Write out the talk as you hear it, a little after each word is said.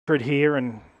here,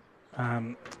 and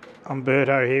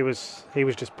Umberto, he was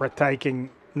just breathtaking.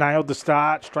 Nailed the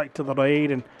start, straight to the lead,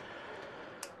 and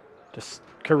just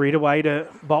carried away to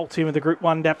bolt in with the Group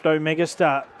 1 Dapto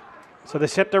Megastar. So they're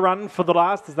set to run for the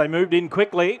last as they moved in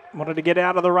quickly. Wanted to get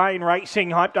out of the rain.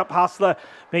 Racing, hyped up Hustler.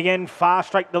 Began far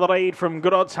straight to the lead from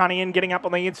Good Odds Honey, and getting up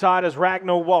on the inside as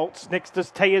Ragnar Waltz. Next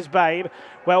is Tia's Babe.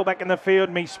 Well back in the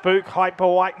field, Me Spook, Hyper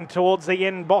White, and towards the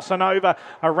end, Bossa Nova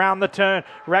around the turn.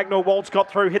 Ragnar Waltz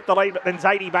got through, hit the lead, but then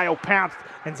Zadie Bale pounced,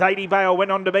 and Zadie Bale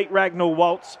went on to beat Ragnar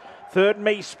Waltz. Third,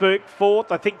 Me Spook.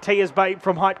 Fourth, I think Tia's Babe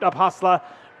from Hyped Up Hustler.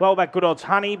 Well back, Good Odds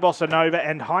Honey, Bossa Nova,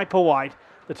 and Hyper White.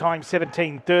 The time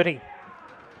 17:30.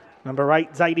 Number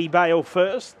 8, Zadie Bale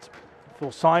first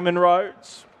for Simon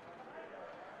Rhodes.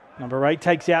 Number 8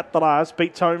 takes out the last,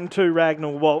 beats home to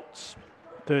Ragnar Waltz.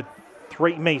 Third,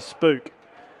 3, Me Spook.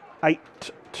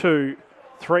 8, 2,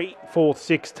 3, 4,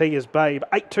 6, Tia's Babe.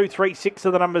 8, 2, 3, 6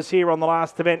 are the numbers here on the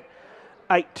last event.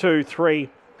 8, 2, 3,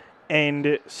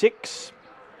 and 6.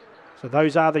 So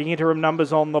those are the interim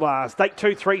numbers on the last. 8,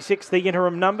 2, 3, 6, the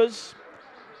interim numbers.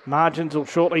 Margins will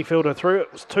shortly filter through.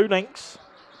 It was 2 lengths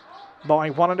by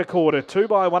 1 1/4. 2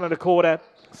 by 1 1/4.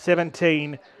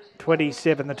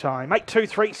 17:27 the time. 8, 2,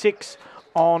 3, 6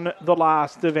 on the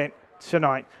last event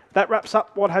tonight. That wraps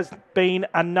up what has been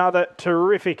another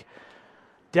terrific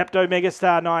Dapto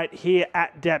Megastar night here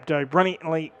at Dapto.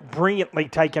 Brilliantly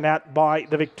taken out by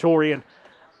the Victorian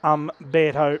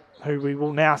Umberto, who we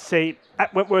will now see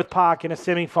at Wentworth Park in a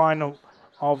semi-final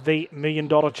of the $1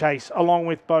 Million Chase, along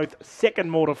with both second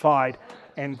Mortified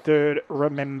and third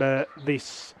Remember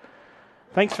This.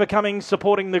 Thanks for coming,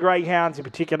 supporting the Greyhounds, in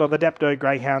particular the Dapto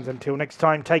Greyhounds. Until next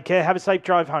time, take care, have a safe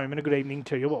drive home, and a good evening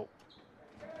to you all.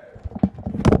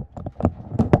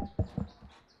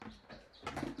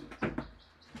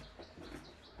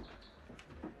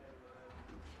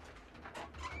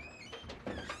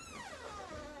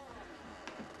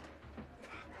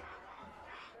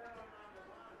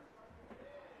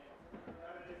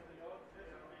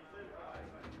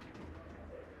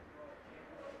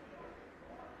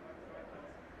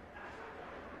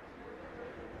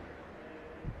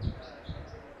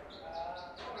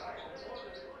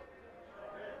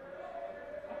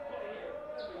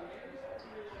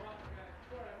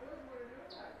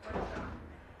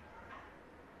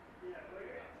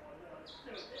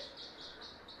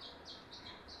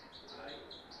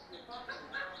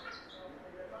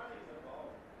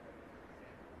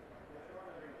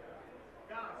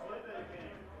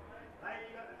 Hey,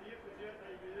 you got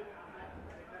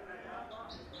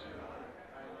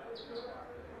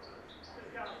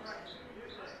the